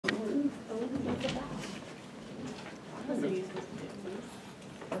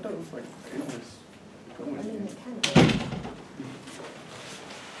like goodness.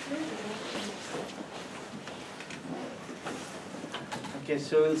 Okay,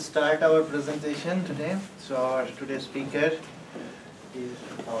 so we'll start our presentation today. So our today's speaker is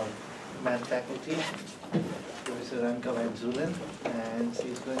our math faculty, Professor Anka and Zuylen, and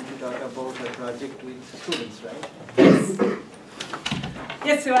she's going to talk about the project with students, right?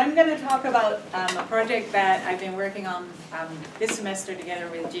 Yes, so I'm going to talk about a project that I've been working on this semester together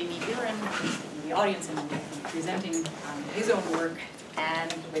with Jamie Bieron, who's in the audience and presenting his own work,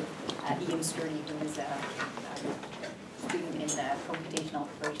 and with Ian Sturdy, who is a student in the Computational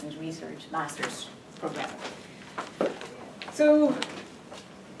Operations Research Master's Program. So,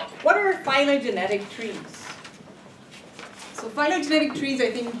 what are phylogenetic trees? So phylogenetic trees,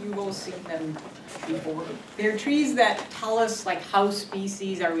 I think you've all seen them before. They're trees that tell us like how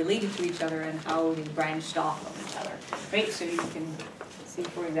species are related to each other and how they branched off from each other, right? So you can see,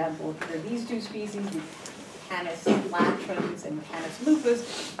 for example, here are these two species, Canis latrans and Canis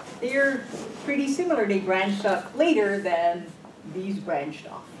lupus. They're pretty similar. They branched off later than these branched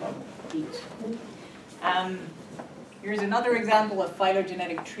off from these. Here's another example of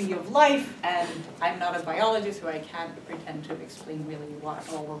phylogenetic tree of life, and I'm not a biologist, so I can't pretend to explain really what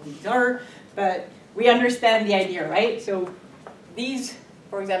all of these are, but we understand the idea, right? So these,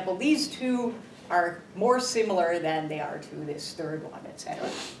 for example, these two are more similar than they are to this third one, etc.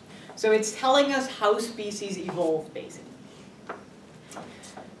 So it's telling us how species evolved, basically.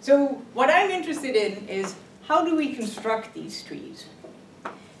 So what I'm interested in is how do we construct these trees?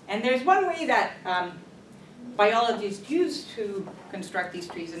 And there's one way that biologists use to construct these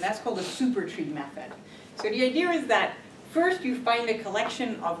trees, and that's called the supertree method. So the idea is that first you find a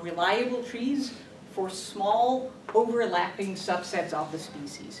collection of reliable trees for small overlapping subsets of the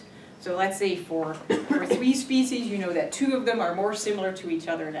species. So let's say for 3 species, you know that 2 of them are more similar to each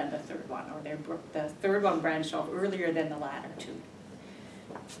other than the third one, or the third one branched off earlier than the latter 2.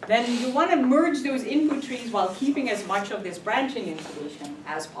 Then you want to merge those input trees while keeping as much of this branching information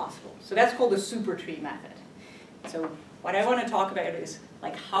as possible. So that's called the supertree method. So what I want to talk about is,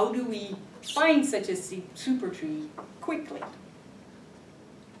 like, how do we find such a supertree quickly?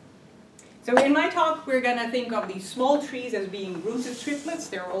 So in my talk, we're going to think of these small trees as being rooted triplets.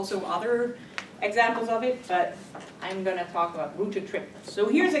 There are also other examples of it, but I'm going to talk about rooted triplets. So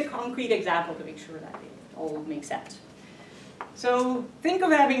here's a concrete example to make sure that it all makes sense. So think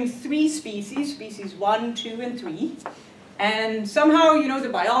of having 3 species, species 1, 2, and 3. And somehow, you know, the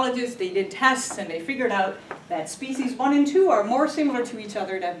biologists, they did tests and they figured out that species 1 and 2 are more similar to each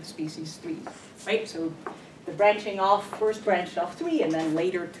other than species 3, right? So the branching off, first branched off 3, and then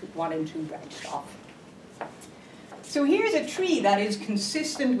later 1 and 2 branched off. So here's a tree that is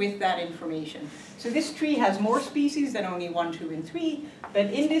consistent with that information. So this tree has more species than only 1, 2, and 3, but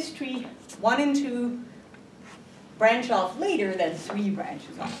in this tree, 1 and 2 branch off later than 3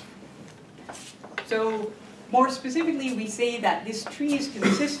 branches off. So more specifically, we say that this tree is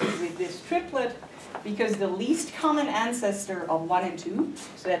consistent with this triplet because the least common ancestor of 1 and 2,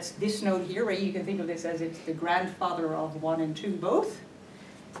 so that's this node here, right? You can think of this as it's the grandfather of 1 and 2 both,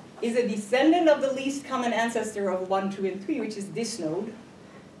 is a descendant of the least common ancestor of 1, 2, and 3, which is this node,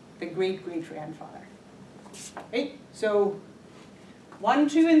 the great-great-grandfather. Right? So 1,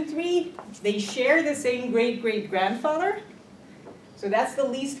 2, and 3, they share the same great-great-grandfather. So that's the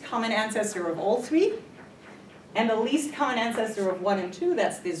least common ancestor of all 3. And the least common ancestor of 1 and 2,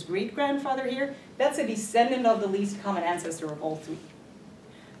 that's this great-grandfather here, that's a descendant of the least common ancestor of all 3.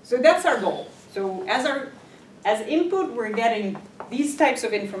 So that's our goal. So as input, we're getting these types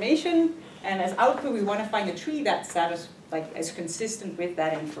of information, and as output, we want to find a tree that's is consistent with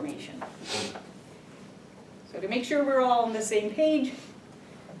that information. So to make sure we're all on the same page,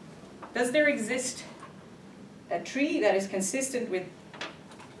 does there exist a tree that is consistent with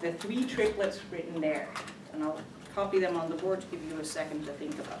the 3 triplets written there? And I'll copy them on the board to give you a second to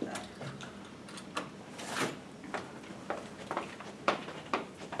think about that.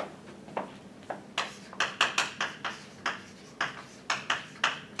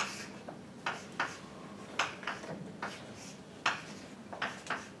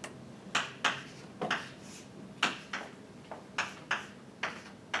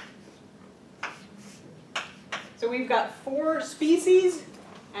 So we've got 4 species.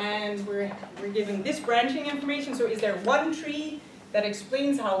 And we're given this branching information. So is there one tree that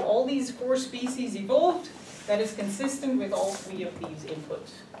explains how all these 4 species evolved that is consistent with all 3 of these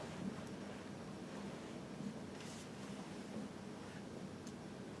inputs?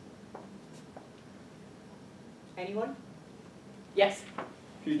 Anyone? Yes?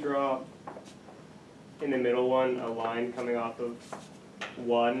 If you draw in the middle one a line coming off of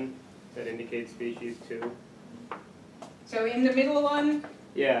 1 that indicate species 2. So in the middle one,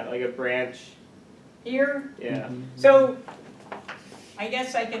 Yeah, like a branch. here. Yeah. So I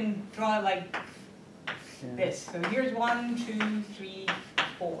guess I can draw it like this. So here's 1, 2, 3,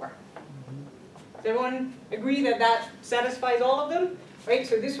 4. Does everyone agree that that satisfies all of them? Right,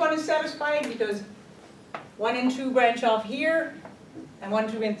 so this one is satisfied because 1 and 2 branch off here, and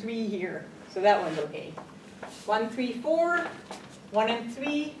 1, 2, and 3 here. So that one's okay. 1, 3, 4, 1 and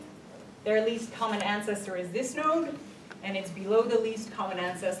 3, their least common ancestor is this node, and it's below the least common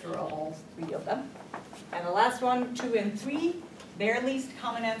ancestor of all 3 of them. And the last one, 2 and 3, their least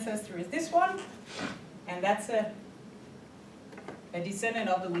common ancestor is this one, and that's a descendant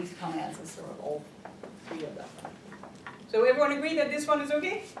of the least common ancestor of all 3 of them. So everyone agree that this one is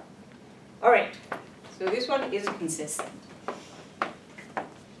okay? All right, so this one is consistent.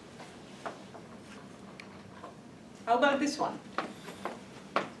 How about this one?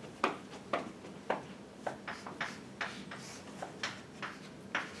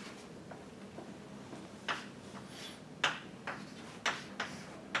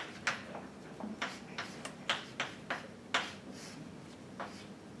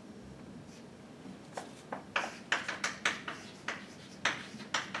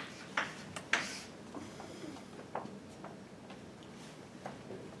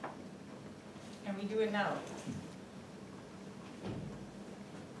 Can we do it now?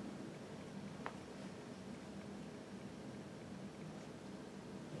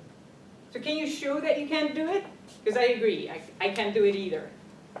 So can you show that you can't do it? Because I agree, I can't do it either.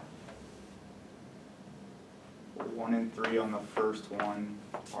 1 and 3 on the first one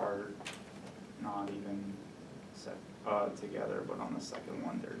are not even together, but on the second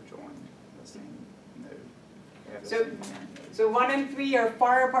one they're joined the same node. They have the same parent node. So 1 and 3 are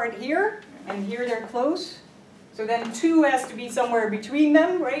far apart here, and here they're close. So then 2 has to be somewhere between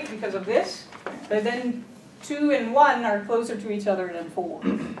them, right, because of this. But then 2 and 1 are closer to each other than 4,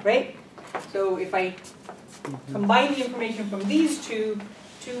 right? So if I combine the information from these two,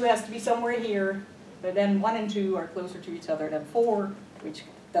 2 has to be somewhere here, but then 1 and 2 are closer to each other than 4, which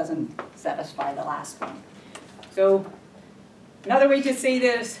doesn't satisfy the last one. So another way to say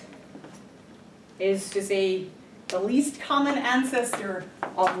this is to say the least common ancestor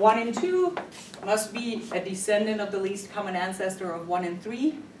of 1 and 2 must be a descendant of the least common ancestor of 1 and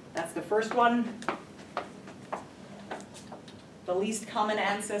 3. That's the first one. The least common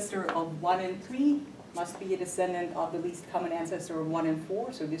ancestor of 1 and 3 must be a descendant of the least common ancestor of 1 and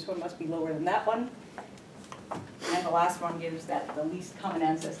 4, so this one must be lower than that one. And the last one gives that the least common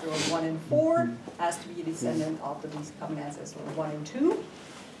ancestor of 1 and 4 has to be a descendant of the least common ancestor of 1 and 2.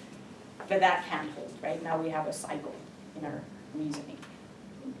 But that can't hold, right? Now we have a cycle in our reasoning.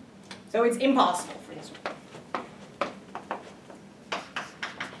 So it's impossible for this one.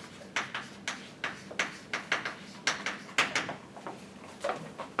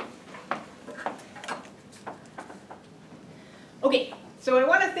 Okay, so I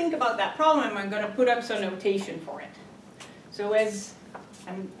want to think about that problem, and I'm going to put up some notation for it. So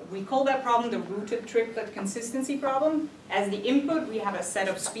we call that problem the rooted triplet consistency problem. As the input, we have a set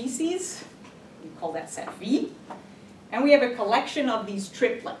of species. We call that set V. And we have a collection of these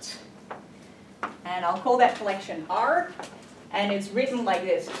triplets. And I'll call that collection R. And it's written like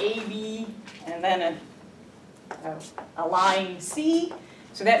this, A, B, and then a line C.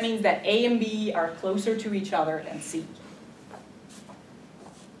 So that means that A and B are closer to each other than C.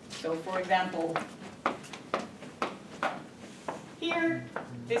 So for example, here,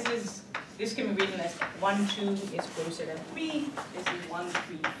 this can be written as 1, 2 is closer than 3. This is 1,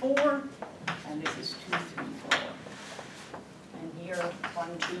 3, 4, and this is 2, 3, 4. And here,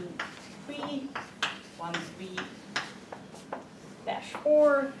 1, 2, 3, 1, 3, dash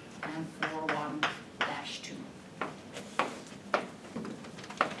 4, and 4, 1, dash 2.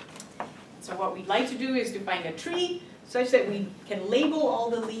 So what we'd like to do is to find a tree such that we can label all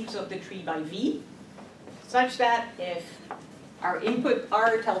the leaves of the tree by V, such that if our input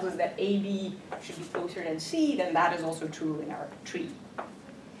R tells us that AB should be closer than C, then that is also true in our tree.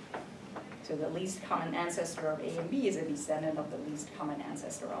 So the least common ancestor of A and B is a descendant of the least common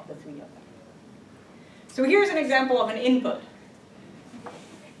ancestor of the 3 of them. So here's an example of an input.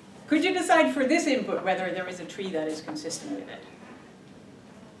 Could you decide for this input whether there is a tree that is consistent with it?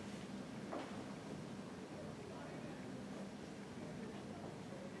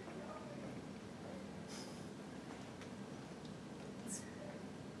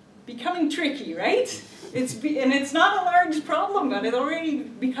 Becoming tricky, right? And it's not a large problem, but it's already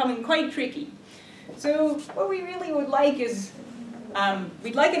becoming quite tricky. So what we really would like is,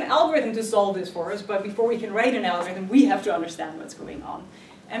 we'd like an algorithm to solve this for us, but before we can write an algorithm, we have to understand what's going on.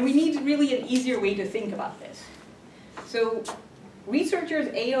 And we need really an easier way to think about this. So researchers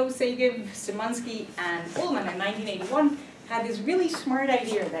A.O. Sagiv, Szymanski, and Ullman in 1981 had this really smart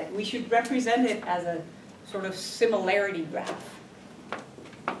idea that we should represent it as a sort of similarity graph.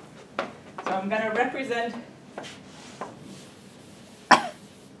 So I'm going to represent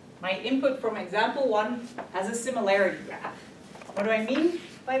my input from example 1 as a similarity graph. What do I mean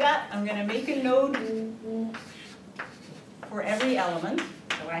by that? I'm going to make a node for every element.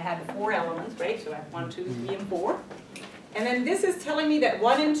 So I had 4 elements, right? So I have 1, 2, 3, and 4. And then this is telling me that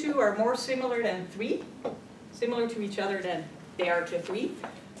 1 and 2 are more similar than 3, similar to each other than they are to 3.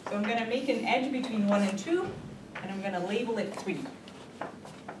 So I'm going to make an edge between 1 and 2, and I'm going to label it 3.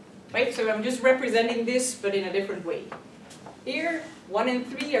 Right? So I'm just representing this, but in a different way. Here, 1 and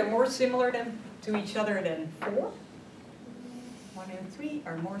 3 are more similar to each other than 4. 1 and 3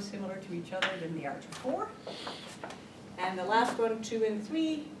 are more similar to each other than they are to 4. And the last one, 2 and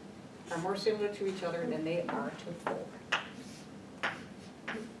 3, are more similar to each other than they are to 4.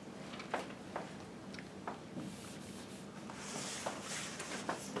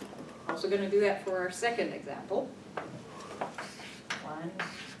 Also going to do that for our second example. 1,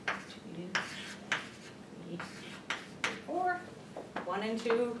 2, 3, 4. 1 and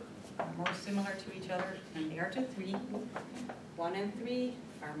 2 are more similar to each other than they are to 3. 1 and 3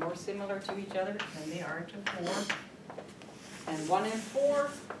 are more similar to each other than they are to 4. And 1 and 4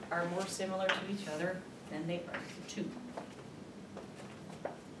 are more similar to each other than they are to 2.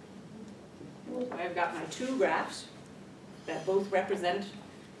 So I've got my 2 graphs that both represent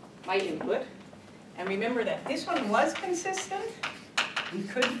my input. And remember that this one was consistent. We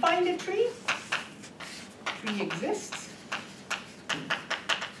could find a tree. Tree exists.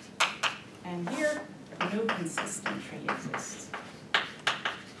 And here, no consistent tree exists.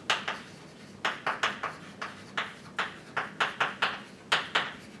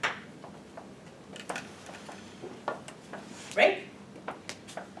 Right?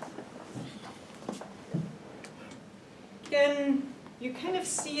 Again, you kind of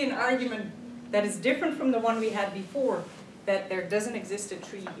see an argument that is different from the one we had before, that there doesn't exist a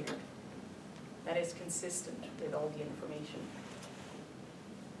tree here that is consistent with all the information.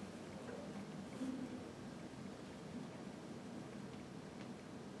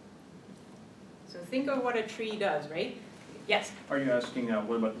 So think of what a tree does, right? Yes? Are you asking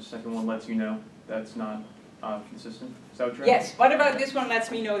what about the second one lets you know that's not consistent? Is that what you're Yes. What about this one lets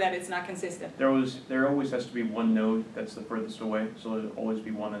me know that it's not consistent? There always has to be one node that's the furthest away, so there'll always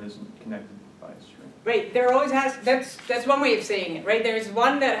be one that isn't connected by a string. Right, there always has, that's one way of saying it, right? There's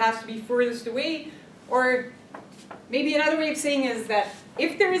one that has to be furthest away, or maybe another way of saying is that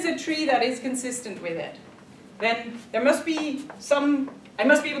if there is a tree that is consistent with it, then there must be I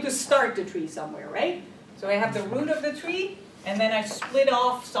must be able to start the tree somewhere, right? So I have the root of the tree, and then I split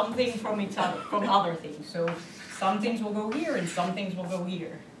off something from other things. So some things will go here, and some things will go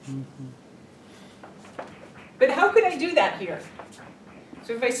here. But how could I do that here?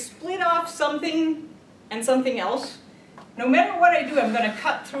 So if I split off something and something else, no matter what I do, I'm going to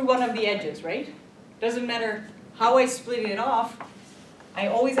cut through one of the edges, right? Doesn't matter how I split it off, I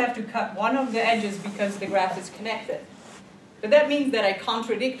always have to cut one of the edges because the graph is connected. But that means that I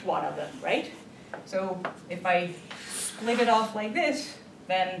contradict one of them, right? So if I split it off like this,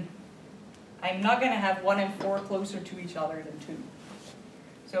 then I'm not going to have 1 and 4 closer to each other than 2.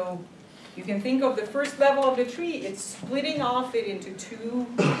 So you can think of the first level of the tree, it's splitting off it into two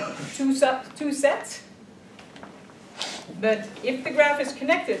sets. But if the graph is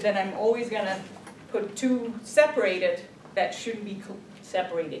connected, then I'm always going to put 2 separated that shouldn't be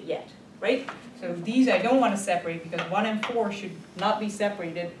separated yet, right? So these I don't want to separate because 1 and 4 should not be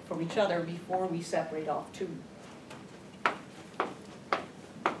separated from each other before we separate off 2.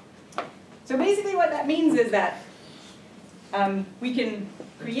 So basically what that means is that we can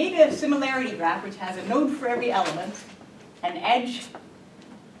create a similarity graph which has a node for every element, an edge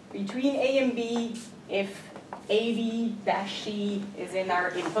between A and B if AB-C is in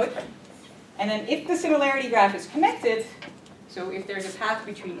our input. And then if the similarity graph is connected, so if there's a path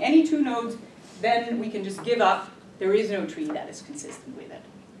between any 2 nodes, then we can just give up. There is no tree that is consistent with it.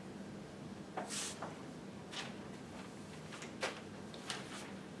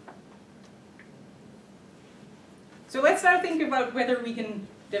 So let's now think about whether we can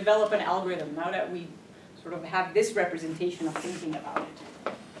develop an algorithm now that we sort of have this representation of thinking about it.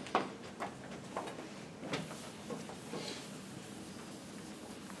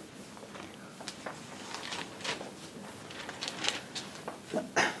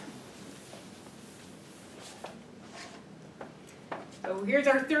 So here's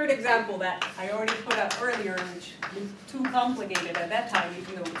our third example that I already put up earlier, which looked too complicated at that time,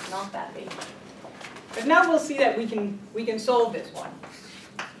 even though it's not that big. But now we'll see that we can solve this one.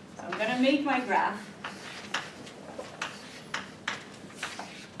 So I'm going to make my graph.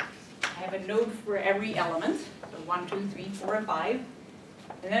 I have a node for every element, so 1, 2, 3, 4, and 5.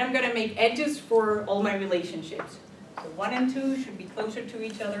 And then I'm going to make edges for all my relationships. So 1 and 2 should be closer to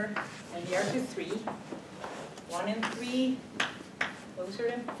each other than they are to 3. 1 and 3 closer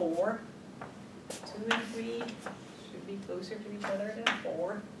than 4. 2 and 3 should be closer to each other than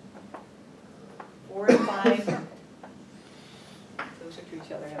 4. 4 and 5 closer to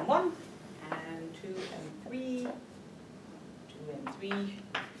each other than 1. And 2 and 3, 2 and 3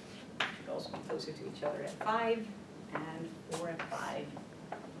 should also be closer to each other than 5. And 4 and 5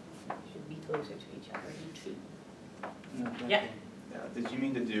 should be closer to each other than 2. No, that's Yeah. Yeah, did you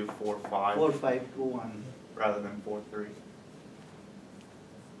mean to do 4, 5? 4, 5, 2, 1. Rather than 4, 3?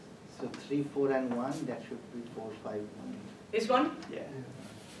 So 3, 4, and 1, that should be 4, 5, 1. This one? Yeah.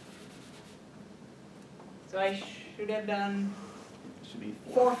 So I should have done It should be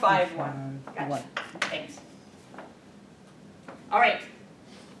 4, 5, 1. Gotcha. Thanks. All right.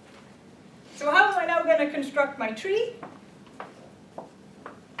 So how am I now going to construct my tree?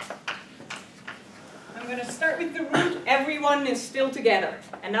 I'm going to start with the root. Everyone is still together.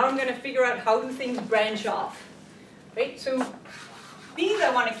 And now I'm going to figure out how do things branch off. Right? So these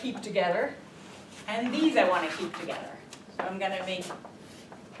I want to keep together. And these I want to keep together. So I'm going to make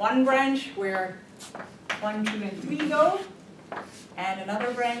one branch where 1, 2, and 3 go. And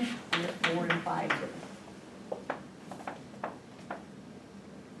another branch where 4 and 5 go.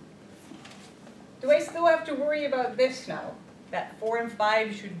 Do I still have to worry about this now? That 4 and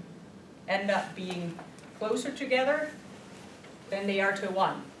 5 should end up being closer together than they are to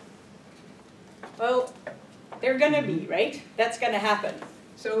 1. Well, they're going to be, right? That's going to happen.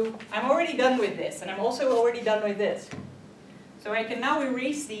 So I'm already done with this, and I'm also already done with this. So I can now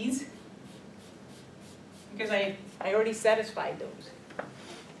erase these because I already satisfied those.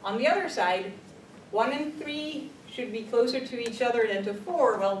 On the other side, 1 and 3 should be closer to each other than to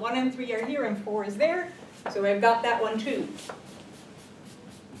 4. Well, 1 and 3 are here and 4 is there, so I've got that one too.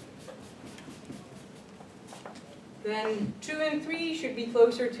 Then 2 and 3 should be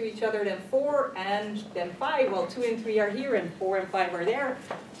closer to each other than 4 and then 5. Well, 2 and 3 are here and 4 and 5 are there,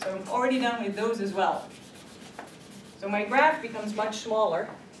 so I'm already done with those as well. So my graph becomes much smaller,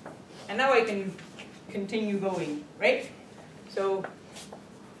 and now I can continue going, right? So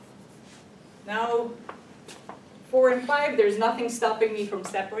now 4 and 5, there's nothing stopping me from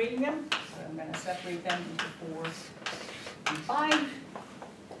separating them. So I'm going to separate them into 4 and 5.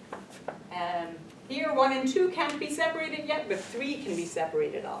 And here 1 and 2 can't be separated yet, but 3 can be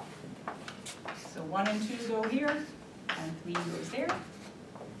separated off. So 1 and 2 go here, and 3 goes there.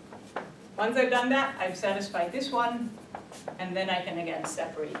 Once I've done that, I've satisfied this one, and then I can again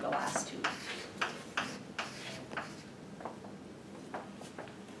separate the last 2.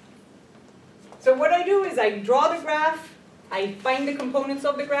 So what I do is I draw the graph, I find the components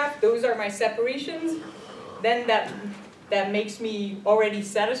of the graph, those are my separations, then that makes me already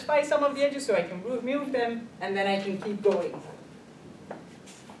satisfy some of the edges so I can remove them, and then I can keep going.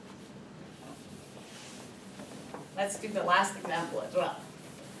 Let's do the last example as well.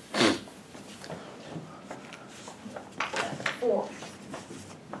 4.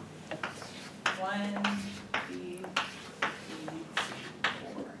 1, 2, 3,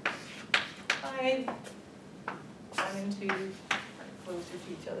 4, 5. 1 and 2 are closer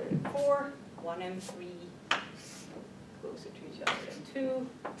to each other than 4. 1 and 3 closer to each other than 2.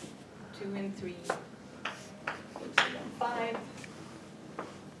 2 and 3 closer than 5.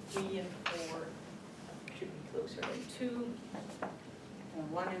 3 and 4 should be closer than 2.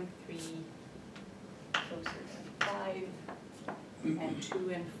 And 1 and 3 closer than 5. And 2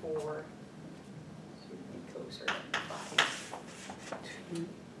 and 4 should be closer than 5. 2,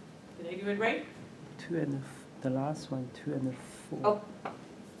 Did I do it right? 2 and the last one, 2 and 4. Oh.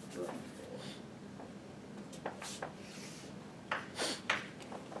 2 and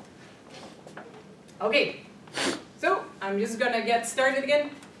 4. Okay, so I'm just gonna get started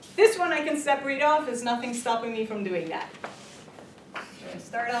again. This one I can separate off, there's nothing stopping me from doing that. I'm gonna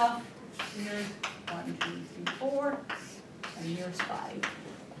start off, here's 1, 2, 3, 4, and here's 5.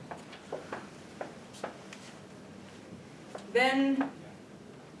 Then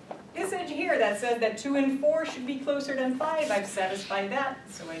this edge here that says that 2 and 4 should be closer than 5, I've satisfied that,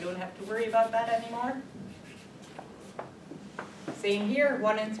 so I don't have to worry about that anymore. Same here,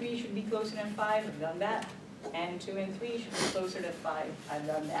 1 and 3 should be closer than 5, I've done that. And 2 and 3 should be closer to 5, I've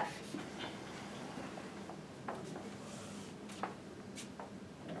done that.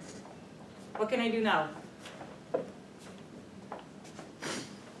 What can I do now?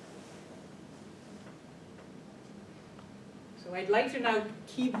 So I'd like to now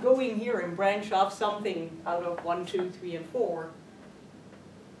keep going here and branch off something out of 1, 2, 3, and 4.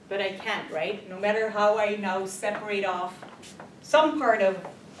 But I can't, right? No matter how I now separate off some part of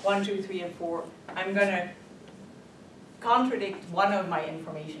 1, 2, 3, and 4, I'm going to contradict one of my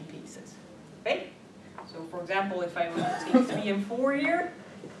information pieces, right? So for example, if I were to take 3 and 4 here,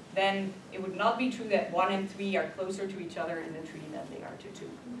 then it would not be true that 1 and 3 are closer to each other in the tree than they are to 2.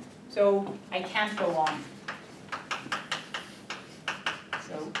 So I can't go on.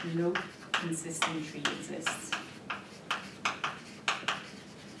 So no consistent tree exists.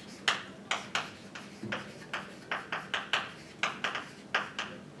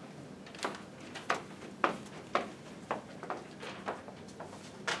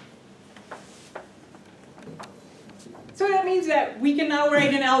 So that means that we can now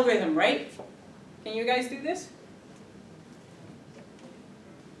write an algorithm, right? Can you guys do this?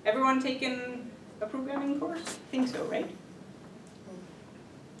 Everyone taken a programming course? I think so, right?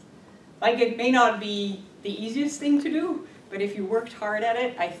 Like, it may not be the easiest thing to do, but if you worked hard at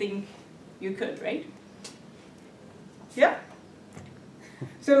it, I think you could, right? Yeah?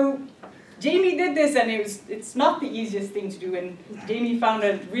 So Jamie did this, and it's not the easiest thing to do, and Jamie found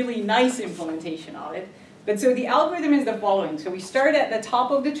a really nice implementation of it. But so the algorithm is the following. So we start at the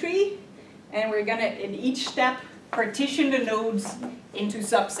top of the tree, and we're going to, in each step, partition the nodes into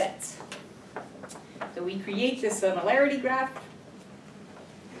subsets. So we create this similarity graph.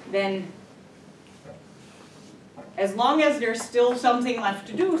 Then, as long as there's still something left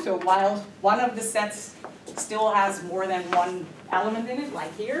to do, so while one of the sets still has more than one element in it,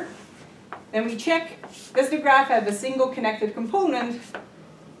 like here, then we check, does the graph have a single connected component?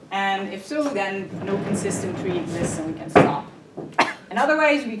 And if so, then no consistent tree exists and we can stop. And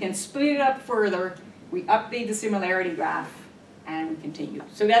otherwise, we can split it up further, we update the similarity graph, and we continue.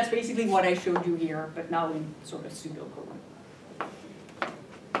 So that's basically what I showed you here, but now in sort of pseudocode.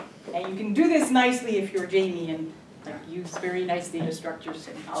 And you can do this nicely if you're Jamie and use very nice data structures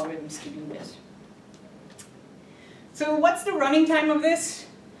and algorithms to do this. So what's the running time of this?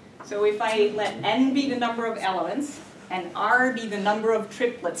 So if I let n be the number of elements, and r be the number of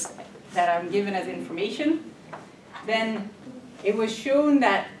triplets that I'm given as information, then it was shown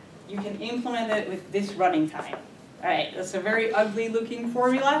that you can implement it with this running time. All right, that's a very ugly looking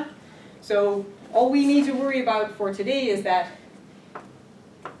formula. So all we need to worry about for today is that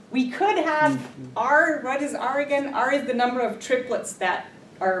we could have r, what is r again? R is the number of triplets that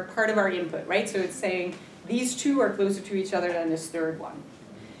are part of our input, right? So it's saying these two are closer to each other than this third one.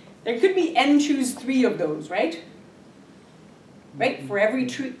 There could be n choose 3 of those, right? Right? For every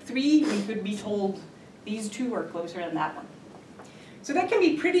 3, we could be told these two are closer than that one. So that can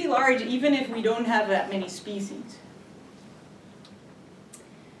be pretty large even if we don't have that many species.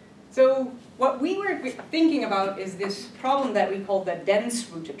 So what we were thinking about is this problem that we call the dense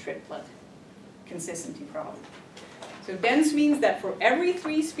rooted triplet consistency problem. So dense means that for every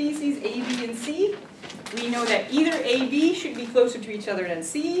 3 species, A, B, and C, we know that either A, B should be closer to each other than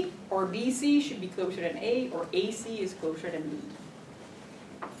C, or B, C should be closer than A, or A, C is closer than B.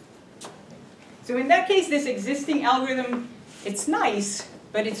 So in that case, this existing algorithm, it's nice,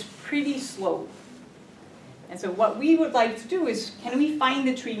 but it's pretty slow. And so what we would like to do is, can we find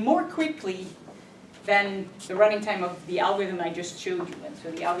the tree more quickly than the running time of the algorithm I just showed you? And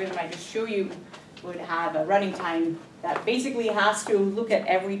so the algorithm I just showed you would have a running time that basically has to look at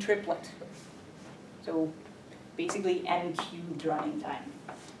every triplet. So basically n cubed running time.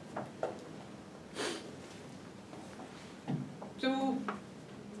 So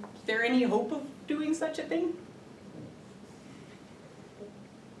is there any hope of doing such a thing?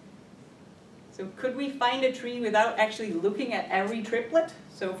 So could we find a tree without actually looking at every triplet?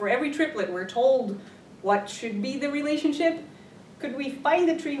 So for every triplet, we're told what should be the relationship. Could we find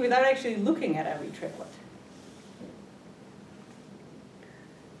a tree without actually looking at every triplet?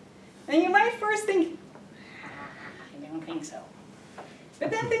 And you might first think, I don't think so. But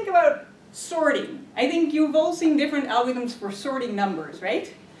then think about sorting. I think you've all seen different algorithms for sorting numbers,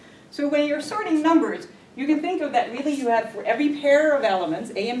 right? So when you're sorting numbers, you can think of that really you have for every pair of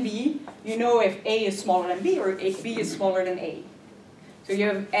elements, A and B, you know if A is smaller than B or if B is smaller than A. So you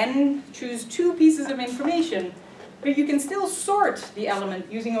have n choose 2 pieces of information, but you can still sort the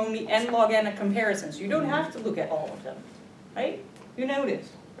element using only n log n comparisons. You don't have to look at all of them, right? You know this,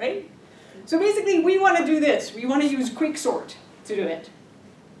 right? So basically we want to do this. We want to use quicksort to do it.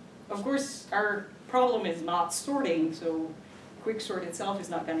 Of course, our problem is not sorting, so quicksort itself is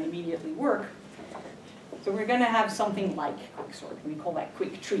not going to immediately work. So we're going to have something like quicksort. We call that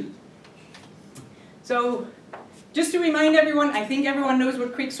quick tree. So just to remind everyone, I think everyone knows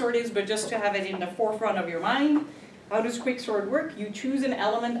what quicksort is, but just to have it in the forefront of your mind, how does quicksort work? You choose an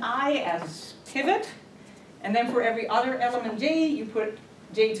element I as pivot, and then for every other element j, you put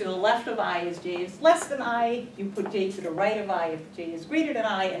j to the left of I if j is less than I, you put j to the right of I if j is greater than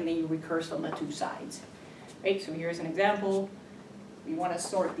I, and then you recurse on the two sides. Right, so here's an example. We want to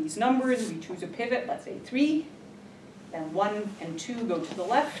sort these numbers, we choose a pivot, let's say 3, then 1 and 2 go to the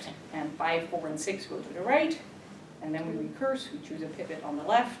left, and 5, 4, and 6 go to the right, and then we recurse, we choose a pivot on the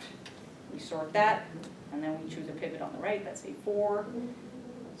left, we sort that, and then we choose a pivot on the right, let's say 4,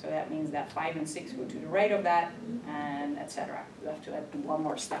 so that means that 5 and 6 go to the right of that, and etc. You have to do one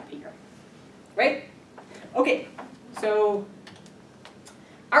more step here, right? Okay, so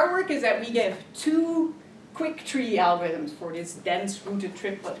our work is that we give 2 quick tree algorithms for this dense rooted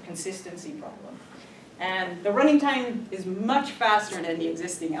triplet consistency problem. And the running time is much faster than the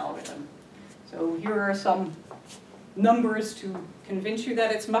existing algorithm. So here are some numbers to convince you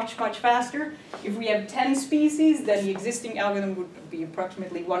that it's much, much faster. If we have 10 species, then the existing algorithm would be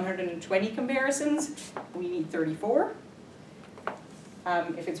approximately 120 comparisons. We need 34.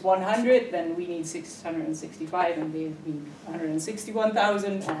 If it's 100, then we need 665, and they need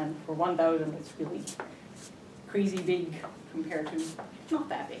 161,000. And for 1,000, it's really crazy big compared to not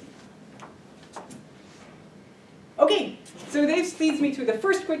that big. Okay, so this leads me to the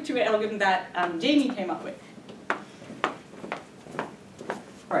first quick tree algorithm that Jamie came up with.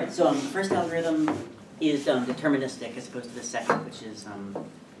 All right, so the first algorithm is deterministic as opposed to the second, which is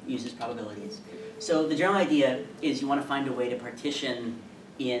uses probabilities. So the general idea is you want to find a way to partition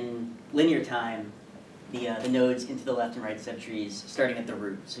in linear time the nodes into the left and right subtrees starting at the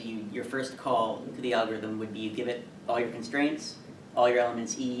root. So your first call to the algorithm would be you give it all your constraints, all your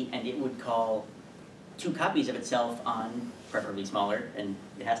elements E, and it would call 2 copies of itself on, preferably smaller, and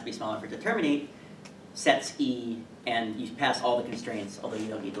it has to be smaller for it to terminate, sets E, and you pass all the constraints, although you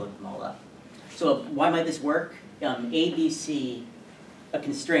don't need to look them all up. So why might this work? A, B, C, a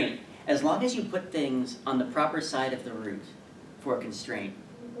constraint. As long as you put things on the proper side of the root for a constraint,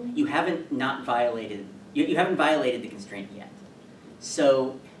 you haven't not violated, you haven't violated the constraint yet.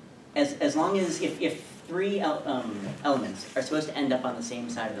 So as long as, if 3 elements are supposed to end up on the same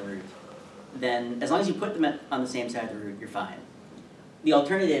side of the root, then as long as you put them on the same side of the root, you're fine. The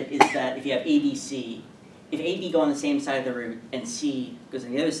alternative is that if you have A, B, C, if A, B go on the same side of the root and C goes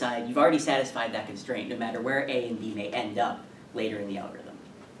on the other side, you've already satisfied that constraint, no matter where A and B may end up later in the algorithm.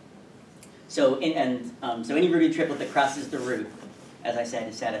 So, so any rooted triplet that crosses the root, as I said,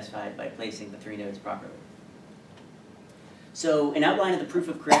 is satisfied by placing the 3 nodes properly. So an outline of the proof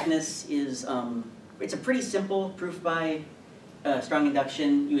of correctness is, it's a pretty simple proof by strong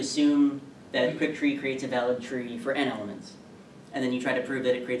induction. You assume that a quick tree creates a valid tree for n elements. And then you try to prove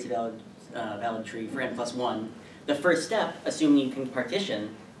that it creates a valid tree for n plus 1. The first step, assuming you can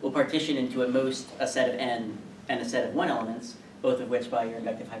partition, will partition into at most a set of n and a set of 1 elements, both of which by your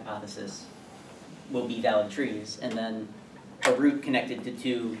inductive hypothesis will be valid trees. And then a root connected to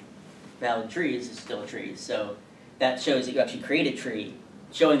 2 valid trees is still a tree. So that shows that you actually create a tree.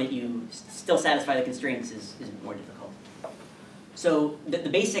 Showing that you still satisfy the constraints is more difficult. So the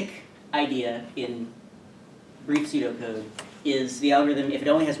basic idea in brief pseudocode is the algorithm, if it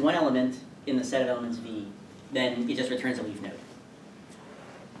only has 1 element in the set of elements V, then it just returns a leaf node.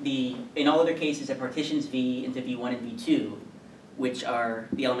 In all other cases, it partitions V into V1 and V2, which are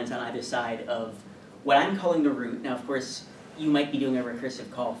the elements on either side of what I'm calling the root. Now, of course, you might be doing a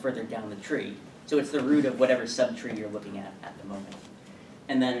recursive call further down the tree. So it's the root of whatever subtree you're looking at the moment.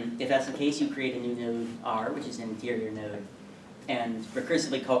 And then, if that's the case, you create a new node R, which is an interior node, and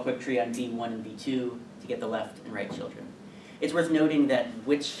recursively call quick tree on V1 and V2 to get the left and right children. It's worth noting that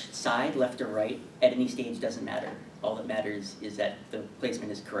which side, left or right, at any stage doesn't matter. All that matters is that the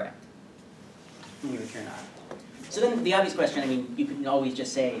placement is correct. And you return R. So then the obvious question, I mean, you can always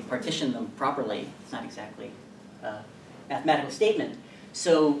just say partition them properly. It's not exactly a mathematical statement.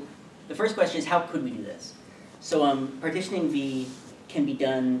 So the first question is, how could we do this? So partitioning V can be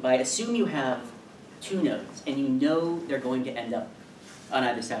done by assume you have 2 nodes, and you know they're going to end up on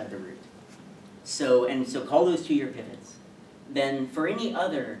either side of the root. So call those 2 your pivots. Then for any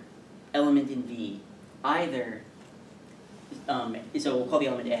other element in V, either, so we'll call the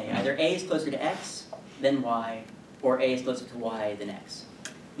element A, either A is closer to X than Y, or A is closer to Y than X.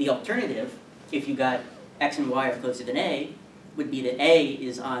 The alternative, if you got X and Y are closer than A, would be that A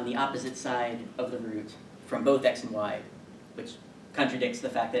is on the opposite side of the root from both X and Y, which contradicts the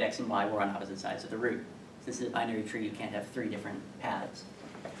fact that X and Y were on opposite sides of the root. Since this is a binary tree, you can't have 3 different paths.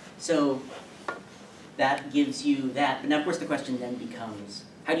 So that gives you that. But now, of course, the question then becomes,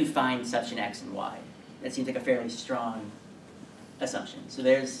 how do you find such an X and Y? that seems like a fairly strong assumption. So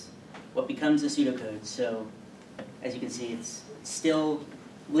there's what becomes a pseudocode. So as you can see, it's still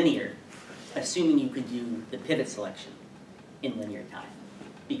linear, assuming you could do the pivot selection in linear time,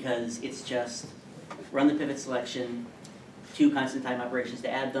 because it's just run the pivot selection, 2 constant time operations to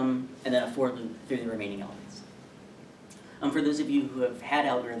add them, and then a for loop through the remaining elements. For those of you who have had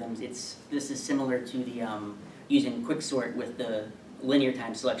algorithms, this is similar to the using quicksort with the linear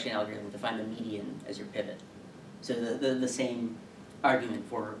time selection algorithm to find the median as your pivot. So the same argument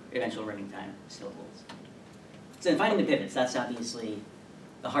for eventual running time still holds. So in finding the pivots, that's obviously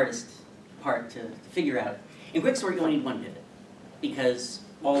the hardest part to figure out. In quicksort, you only need 1 pivot, because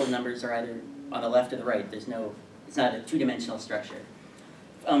all the numbers are either on the left or the right. It's not a 2-dimensional structure.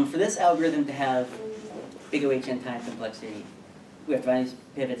 For this algorithm to have big O HN time complexity, we have to find these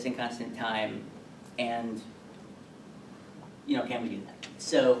pivots in constant time, and can we do that?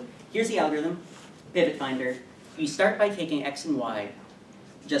 So here's the algorithm, pivot finder. You start by taking x and y,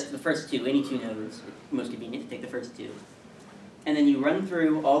 just the first 2, any 2 nodes, most convenient to take the first 2. And then you run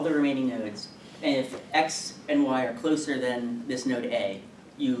through all the remaining nodes, and if x and y are closer than this node A,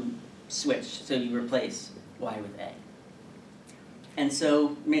 you switch, so you replace y with A. And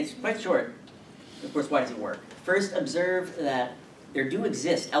so, it's quite short. Of course, why does it work? First, observe that there do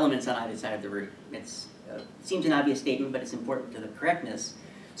exist elements on either side of the root. It seems an obvious statement, but it's important to the correctness.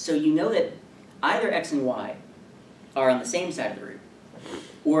 So you know that either x and y are on the same side of the root,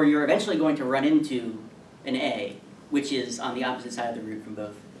 or you're eventually going to run into an A, which is on the opposite side of the root from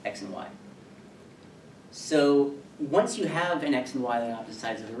both x and y. So once you have an x and y on opposite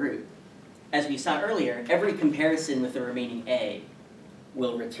sides of the root, as we saw earlier, every comparison with the remaining A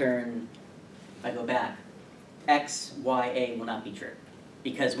will return, if I go back, x, y, A will not be true.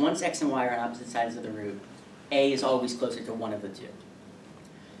 Because once x and y are on opposite sides of the root, A is always closer to one of the 2.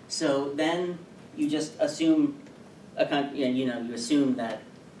 So then you just assume, you assume that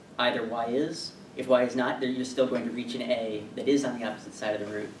either y is. If y is not, then you're still going to reach an A that is on the opposite side of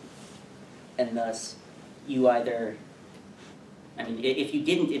the root. And thus, you either, if you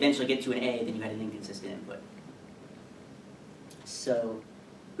didn't eventually get to an A, then you had an inconsistent input. So,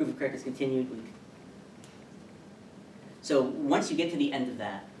 proof of correctness continued. So once you get to the end of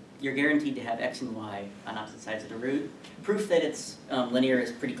that, you're guaranteed to have x and y on opposite sides of the root. Proof that it's linear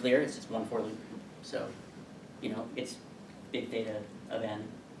is pretty clear. It's just 1 for loop. So, it's big theta of n.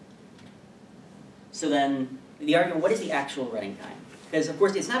 So then, the argument, what is the actual running time? Because, of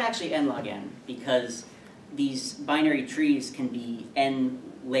course, it's not actually n log n, because these binary trees can be n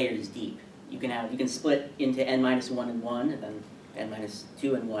layers deep. You can split into n minus 1 and 1, and then n minus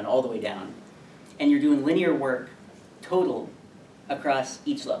 2 and 1, all the way down. And you're doing linear work total across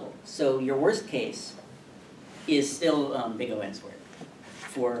each level. So your worst case is still big O n squared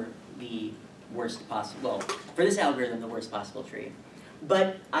for the worst possible, well, for this algorithm, the worst possible tree.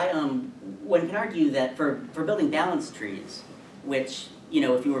 But one can argue that for building balanced trees, which,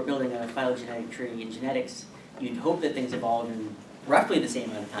 if you were building a phylogenetic tree in genetics, you'd hope that things evolve in roughly the same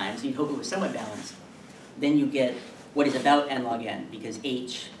amount of time, so you'd hope it was somewhat balanced. Then you get what is about n log n, because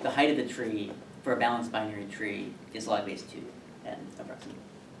h, the height of the tree for a balanced binary tree, is log base 2, n approximately.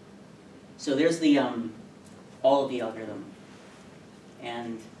 So there's the all of the algorithm.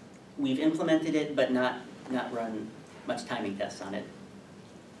 And we've implemented it, but not run much timing tests on it.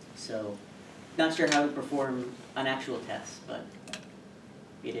 So, not sure how it would perform on actual tests, but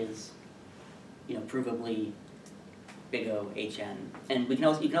it is, provably big O HN. And you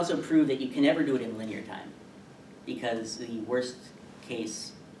can also prove that you can never do it in linear time, because the worst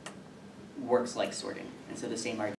case works like sorting, and so the same argument.